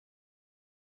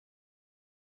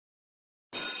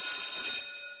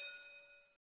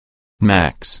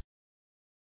Max,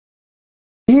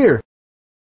 Here.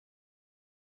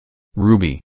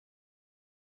 Ruby,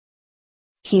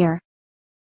 Here.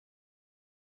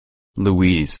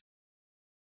 Louise,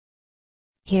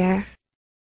 Here.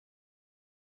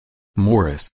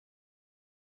 Morris,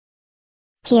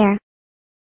 Here.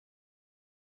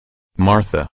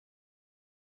 Martha,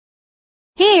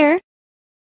 Here.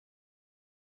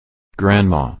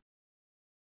 Grandma,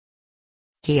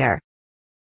 Here.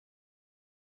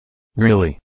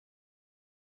 really,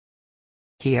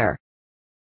 Here.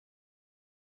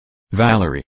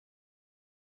 Valerie,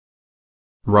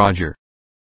 Roger.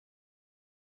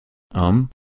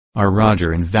 Are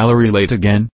Roger and Valerie late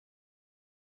again?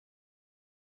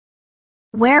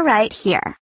 We're right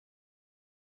here.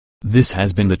 This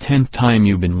has been the 10th time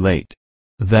you've been late.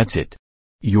 That's it.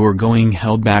 You're going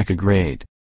held back a grade.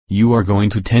 You are going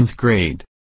to 10th grade.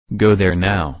 Go there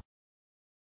now.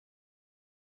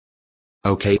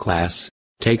 Okay class,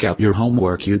 take out your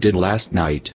homework you did last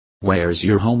night. Where's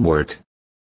your homework?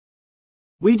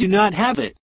 We do not have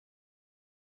it.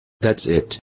 That's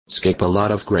it. Skip a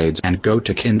lot of grades and go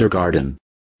to kindergarten.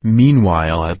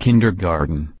 Meanwhile at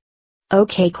kindergarten.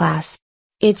 Okay class.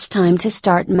 It's time to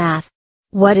start math.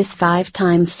 What is 5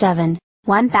 times 7?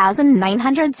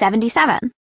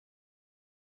 1977.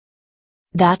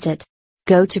 That's it.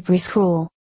 Go to preschool.